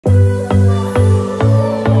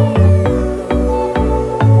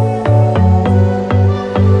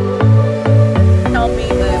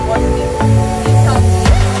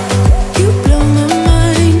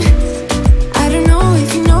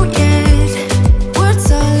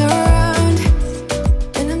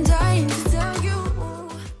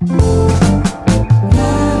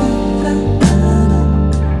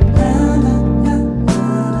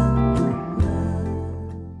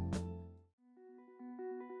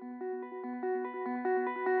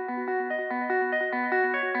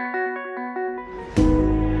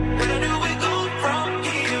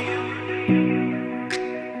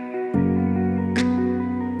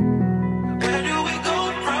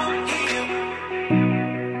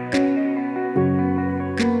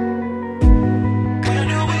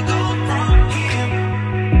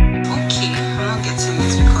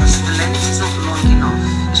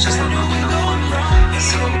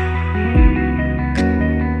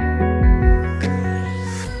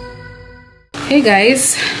Hey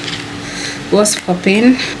guys, what's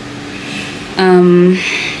popping?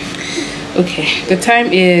 Okay, the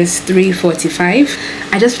time is 3:45.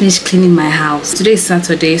 I just finished cleaning my house. Today is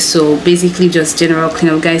Saturday, so basically just general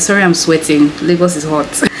cleanup. Guys, sorry I'm sweating. Lagos is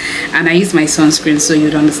hot and I use my sunscreen so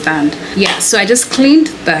you'd understand. Yeah, so I just cleaned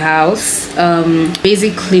the house.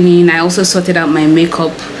 Basic cleaning. I also sorted out my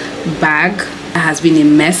makeup bag. It has been a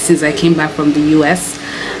mess since I came back from the US.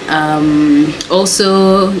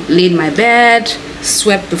 Also laid my bed,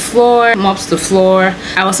 swept the floor, mopped the floor.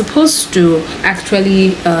 I was supposed to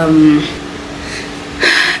actually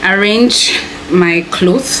arrange my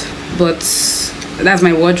clothes, but that's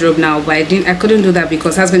my wardrobe now, but I couldn't do that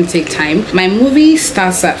because that's going to take time. My movie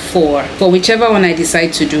starts at 4 for whichever one I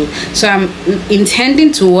decide to do, so I'm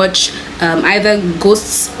intending to watch either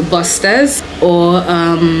Ghostbusters or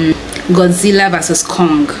Godzilla versus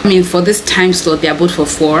Kong. I mean, for this time slot they're both for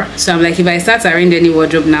 4, so I'm like, if I start to arrange any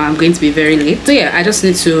wardrobe now, I'm going to be very late. So yeah, I just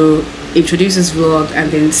need to introduce this vlog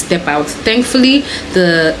and then step out. Thankfully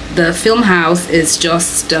the film house is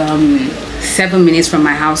just 7 minutes from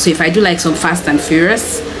my house, so if I do like some Fast and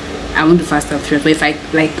Furious, I won't do Fast and Furious, but if I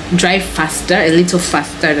like drive faster, a little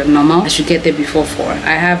faster than normal, I should get there before 4.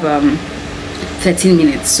 I have 13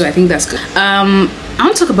 minutes, so I think that's good. I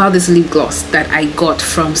want to talk about this lip gloss that I got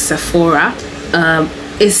from Sephora.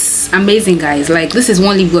 It's amazing, guys. Like, this is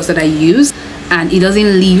one lip gloss that I use and it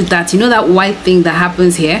doesn't leave that, you know, that white thing that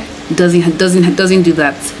happens here. It doesn't do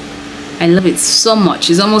that. I love it so much.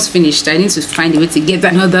 It's almost finished. I need to find a way to get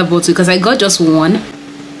another bottle because I got just one.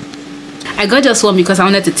 I got just one because I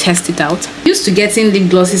wanted to test it out. I'm used to getting lip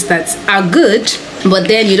glosses that are good, but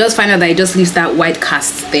then you just find out that it just leaves that white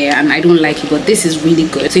cast there and I don't like it, but this is really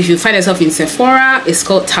good. So if you find yourself in Sephora, it's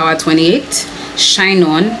called Tower 28 Shine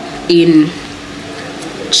On in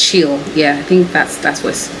Chill. Yeah, I think that's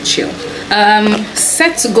what's Chill.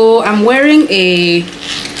 Set to go. I'm wearing a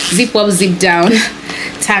zip up zip down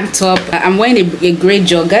tank top. I'm wearing a gray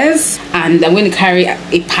joggers and I'm going to carry a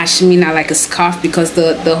pashmina, like a scarf, because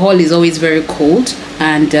the hall is always very cold,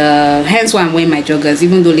 and hence why I'm wearing my joggers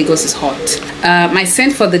even though Lagos is hot. My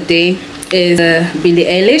scent for the day is Billie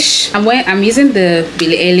Eilish. I'm using the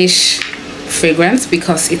Billie Eilish fragrance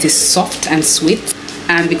because it is soft and sweet,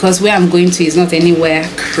 and because where I'm going to is not anywhere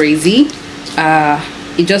crazy.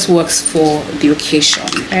 It just works for the occasion.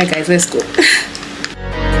 All right guys, let's go.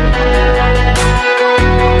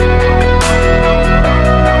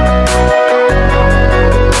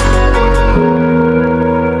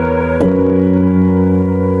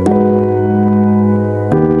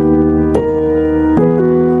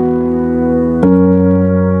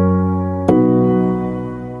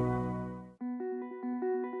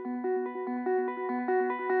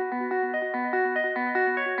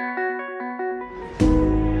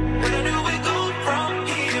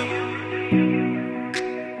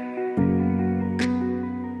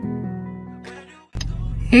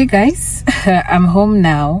 Hey guys, I'm home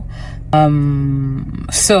now.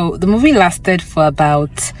 So the movie lasted for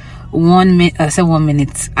about 1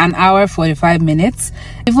 minute, an hour 45 minutes.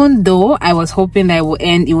 Even though I was hoping that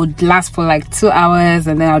it would last for like 2 hours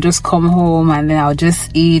and then I'll just come home and then I'll just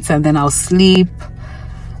eat and then I'll sleep.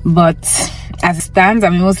 But as it stands,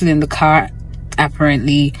 I'm mostly in the car,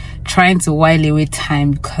 apparently trying to while away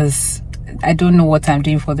time because I don't know what I'm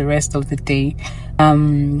doing for the rest of the day.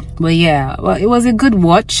 But yeah, well, it was a good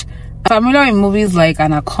watch. Familiar in movies like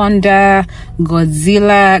Anaconda,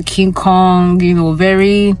 Godzilla, King Kong, you know,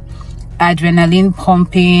 very adrenaline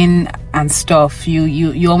pumping and stuff.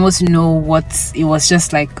 You almost know what it was,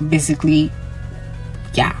 just like basically,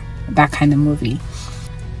 yeah, that kind of movie.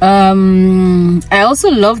 I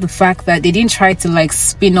also love the fact that they didn't try to like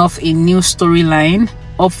spin off a new storyline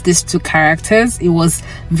of these two characters. It was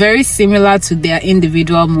very similar to their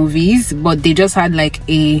individual movies, but they just had like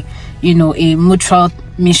a, you know, a mutual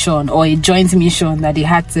mission or a joint mission that they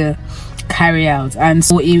had to carry out, and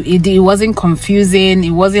so it wasn't confusing.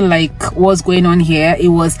 It wasn't like what's going on here. It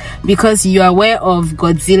was because you're aware of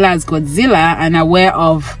Godzilla as Godzilla and aware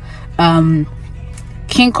of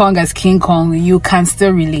King Kong as King Kong, you can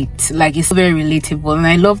still relate. Like, it's very relatable, and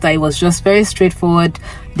I love that it was just very straightforward.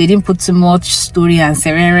 They didn't put too much story and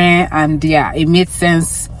serene, and yeah, it made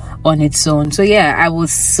sense on its own. So yeah, I would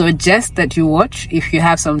suggest that you watch if you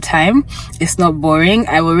have some time. It's not boring.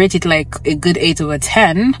 I will rate it like a good 8 over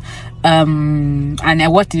 10. And I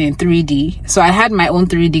watched it in 3D, so I had my own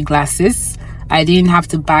 3D glasses. I didn't have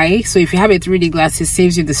to buy. So if you have a 3D glasses, it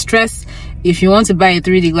saves you the stress. If you want to buy a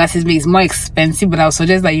 3D glasses, it's more expensive, but I'll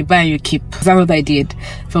suggest that you buy and you keep. That's what I did.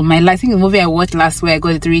 From my, I think the movie I watched last where I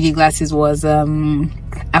got the 3D glasses was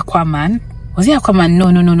Aquaman. Was it Aquaman?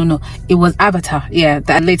 No. It was Avatar. Yeah,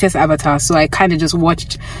 the latest Avatar. So I kind of just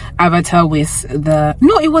watched Avatar with the...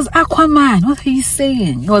 No, it was Aquaman. What are you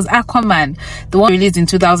saying? It was Aquaman. The one released in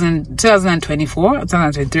 2024,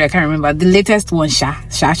 2023. I can't remember. The latest one, Sha.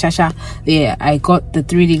 Yeah, I got the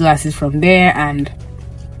 3D glasses from there and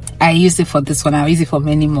I used it for this one. I'll use it for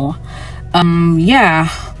many more. Yeah.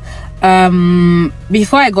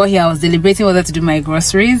 Before I got here, I was deliberating whether to do my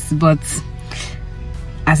groceries, but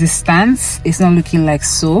as it stands, it's not looking like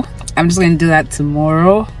so. I'm just going to do that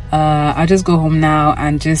tomorrow. I'll just go home now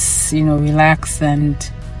and just, you know, relax and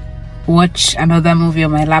watch another movie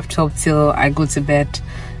on my laptop till I go to bed.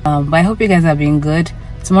 But I hope you guys are being good.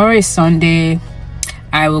 Tomorrow is Sunday.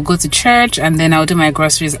 I will go to church and then I'll do my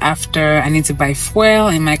groceries after. I need to buy fuel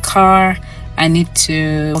in my car. I need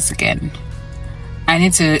to... Once again, I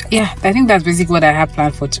need to... Yeah, I think that's basically what I have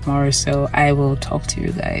planned for tomorrow. So I will talk to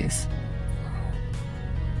you guys.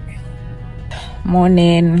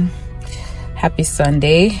 Morning, happy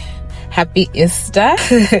Sunday, happy Easter.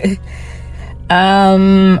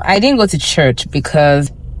 I didn't go to church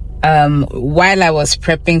because while I was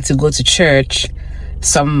prepping to go to church,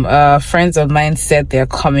 some friends of mine said they're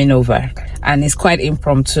coming over and it's quite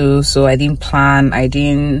impromptu, so I didn't plan, I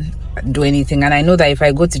didn't do anything, and I know that if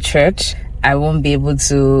I go to church I won't be able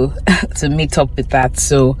to to meet up with that,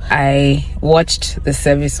 so I watched the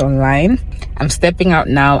service online. I'm stepping out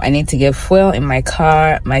now. I need to get fuel in my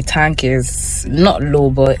car. My tank is not low,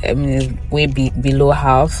 but I mean it's way below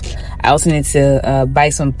half. I also need to buy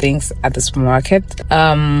some things at the supermarket.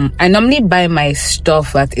 I normally buy my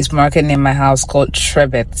stuff at a supermarket near my house called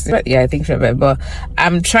Trebet. Yeah, I think Trebet. But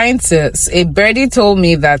I'm trying to... A birdie told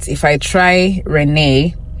me that if I try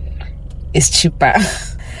Renee, it's cheaper.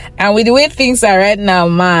 And with the way things are right now,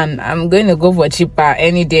 man, I'm going to go for cheaper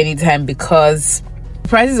any day, anytime, because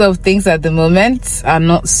prices of things at the moment are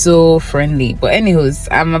not so friendly. But anyways,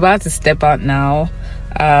 I'm about to step out now.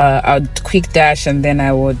 I'll quick dash and then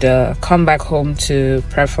I would come back home to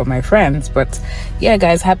prep for my friends. But yeah,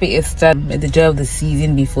 guys, happy Easter. May the joy of the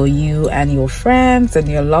season be for you and your friends and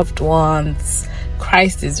your loved ones.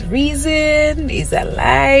 Christ is risen, is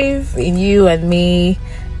alive in you and me.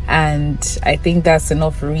 And I think that's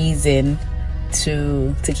enough reason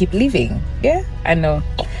to keep living. Yeah, I know.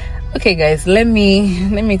 Okay guys, let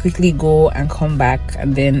me quickly go and come back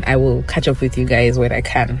and then I will catch up with you guys when I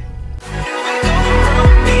can.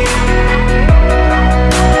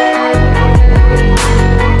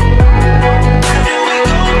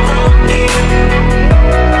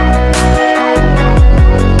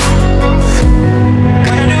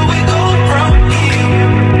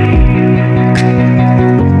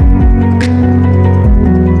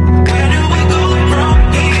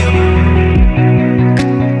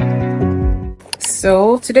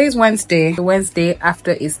 So today is Wednesday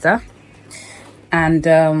after Easter, and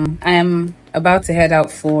I am about to head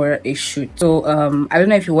out for a shoot. So I don't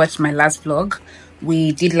know if you watched my last vlog.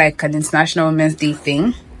 We did like an International Women's Day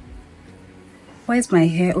thing. Why is my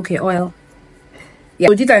hair? Okay, oil. Yeah,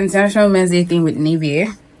 we did an International Women's Day thing with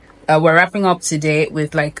NIVEA. We're wrapping up today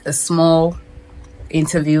with like a small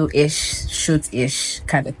interview-ish, shoot-ish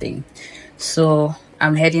kind of thing. So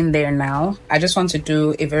I'm heading there now. I just want to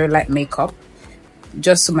do a very light makeup,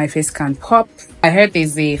 just so my face can pop. I heard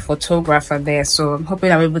there's a photographer there, so I'm hoping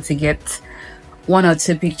I'm able to get 1 or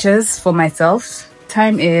 2 pictures for myself.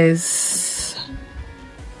 Time is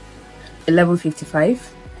 11:55,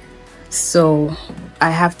 so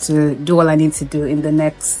I have to do all I need to do in the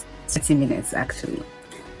next 30 minutes actually.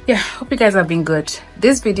 Yeah, hope you guys have been good.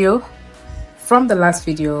 This video from the last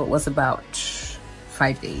video was about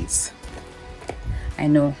 5 days. I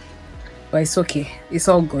know, but it's okay, it's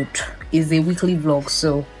all good. It's a weekly vlog,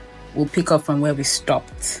 so we'll pick up from where we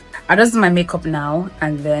stopped. I'll just do my makeup now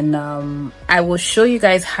and then I will show you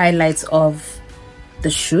guys highlights of the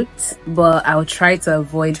shoot, but I'll try to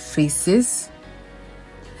avoid faces.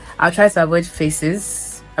 I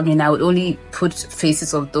mean, I would only put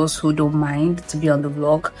faces of those who don't mind to be on the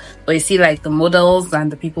vlog, but you see like the models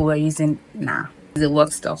and the people we're using, nah, the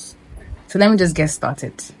work stuff. So let me just get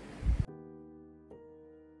started.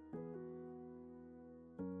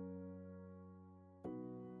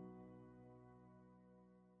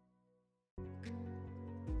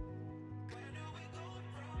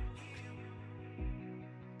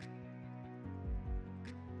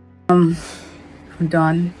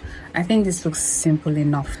 Done. I think this looks simple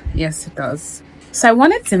enough. Yes, it does. So I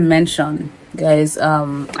wanted to mention, guys,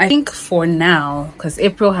 I think for now, because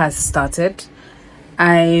April has started,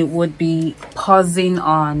 I would be pausing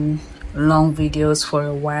on long videos for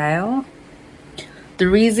a while. The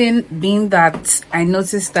reason being that I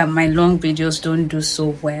noticed that my long videos don't do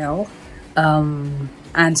so well And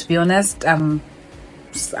to be honest, I'm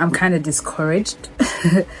kind of discouraged.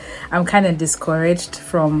 I'm kind of discouraged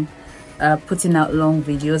from putting out long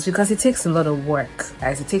videos because it takes a lot of work,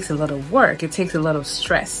 guys. It takes a lot of work. It takes a lot of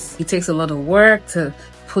stress. It takes a lot of work to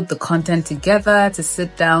put the content together, to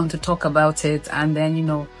sit down, to talk about it, and then, you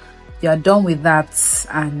know, you're done with that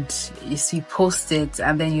and you see post it,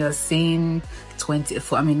 and then you're seeing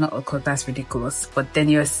 24, I mean, not, of course, that's ridiculous, but then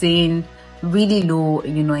you're seeing really low,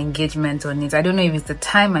 you know, engagement on it. I don't know if it's the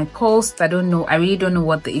time I post. I don't know. I really don't know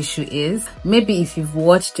what the issue is. Maybe if you've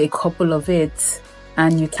watched a couple of it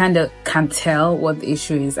and you kind of can tell what the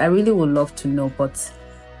issue is, I really would love to know, but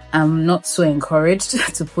I'm not so encouraged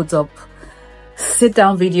to put up sit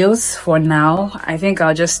down videos for now. I think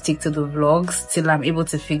I'll just stick to the vlogs till I'm able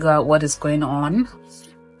to figure out what is going on.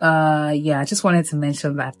 Yeah, I just wanted to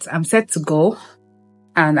mention that I'm set to go,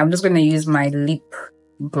 and I'm just going to use my lip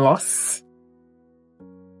gloss.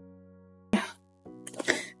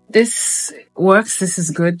 This works. This is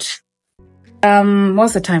good.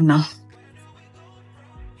 What's the time now?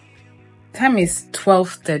 Time is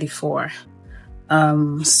 12:34.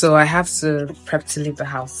 So I have to prep to leave the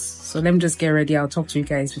house. So let me just get ready. I'll talk to you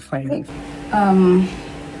guys before I leave.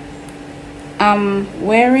 I'm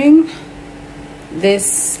wearing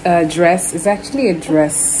this dress. It's actually a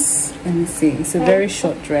dress. Let me see. It's a very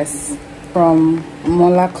short dress from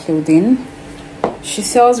Mola Clothing. She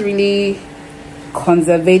sells really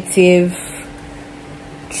conservative,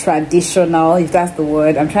 traditional, if that's the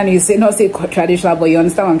word. I'm trying to say, not say traditional, but you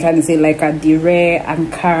understand what I'm trying to say, like a dire,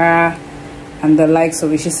 Ankara, and the likes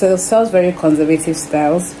of it. She sells very conservative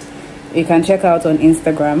styles. You can check out on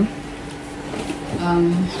Instagram.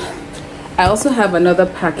 I also have another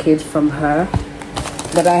package from her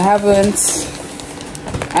that I haven't,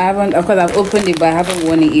 of course I've opened it, but I haven't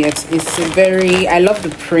worn it yet. It's a very, I love the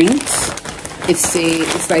print.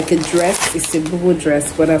 It's like a dress. It's a boo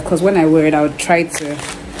dress, but of course when I wear it, I would try to,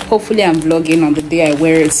 hopefully I'm vlogging on the day I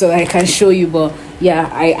wear it so I can show you. But yeah,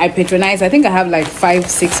 I patronize. I think I have like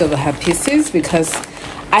 5-6 of her pieces because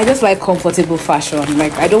I just like comfortable fashion.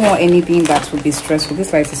 Like, I don't want anything that would be stressful.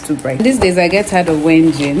 This light is too bright. These days I get tired of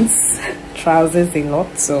wearing jeans, trousers a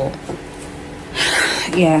lot. So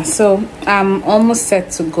yeah, so I'm almost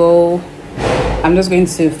set to go. I'm just going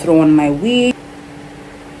to throw on my wig.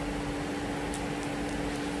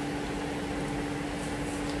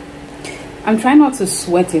 I'm trying not to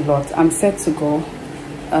sweat a lot. I'm set to go.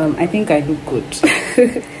 I think I look good.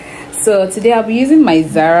 So today I'll be using my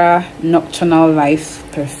Zara Nocturnal Life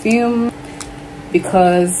perfume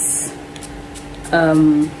because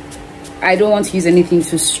I don't want to use anything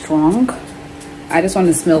too strong. I just want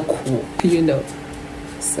to smell cool, you know.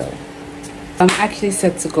 So I'm actually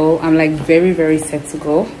set to go. I'm like very set to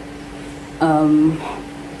go.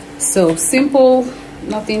 So simple,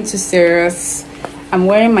 nothing too serious. I'm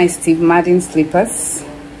wearing my Steve Madden slippers,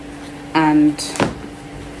 and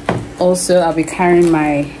also I'll be carrying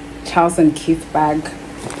my Charles and Keith bag,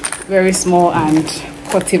 very small and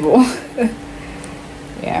portable.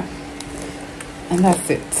 Yeah, and that's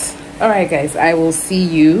it. All right guys, I will see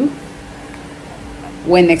you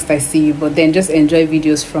when next I see you, but then just enjoy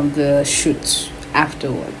videos from the shoot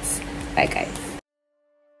afterwards. Bye guys.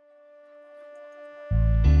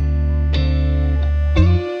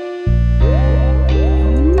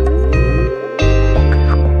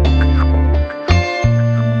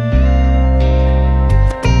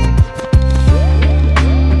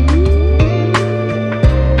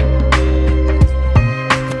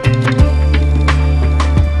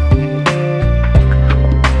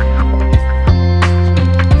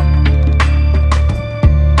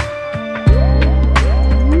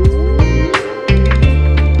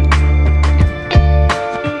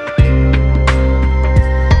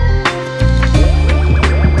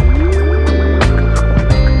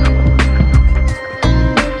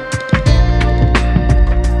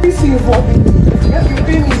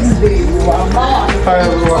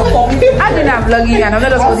 Vlogging you, and I'm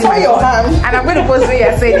not just holding my phone, and I'm going to post what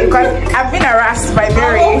you're saying because I've been harassed by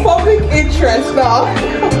Mary. I'm public interest now.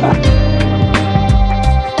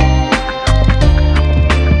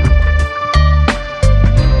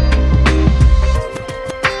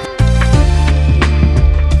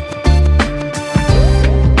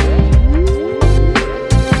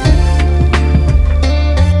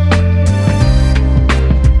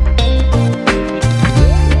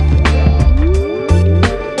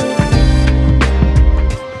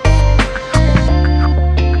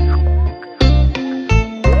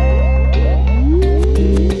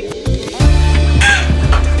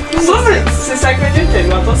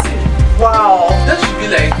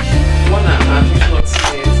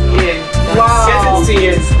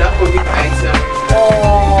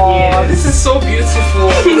 so beautiful.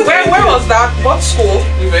 Where was that? What school?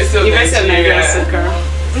 University of Nigeria, Nsukka.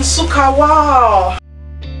 Nsukka, wow.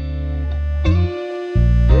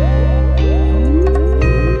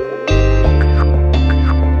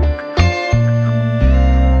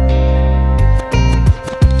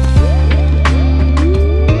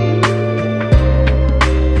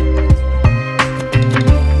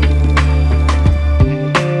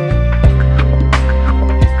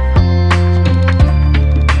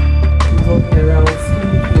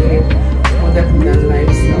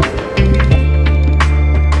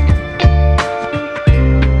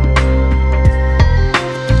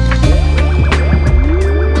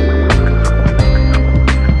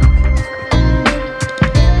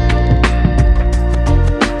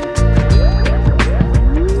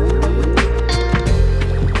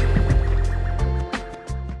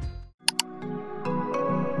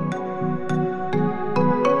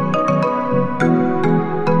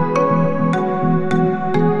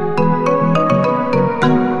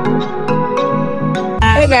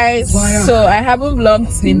 Guys, so I haven't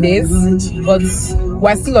vlogged in days, but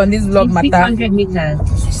we're still on this vlog matter.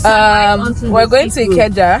 We're going to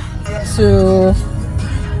Ikeja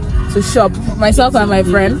to shop, myself and my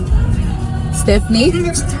friend Stephanie,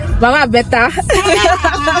 Mama Beta.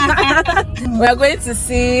 We're going to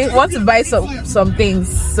want to buy some things.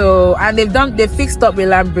 So, and they fixed up a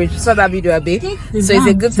land bridge, so that video a bit. So it's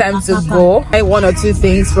a good time to go buy one or two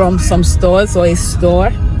things from some stores or a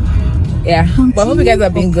store. Yeah, but I hope you guys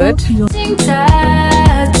have been good. They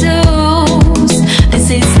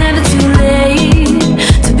say it's never too late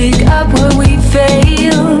to pick up where we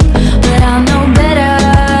fail, but I know better.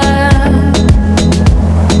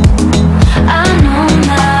 I know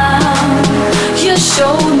now. You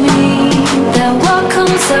showed me that what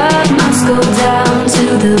comes up must go down to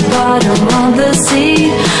the bottom of the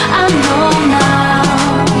sea. I know now.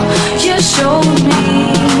 You showed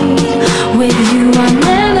me with you I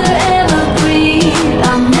never.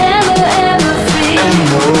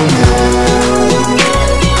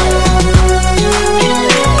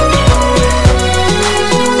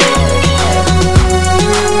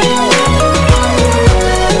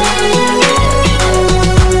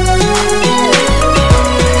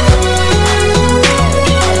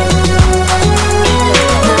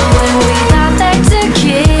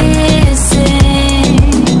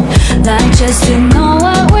 Just to know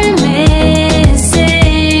what we're missing.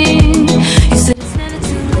 You said it's never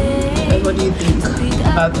too late. What do you think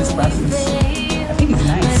about this process?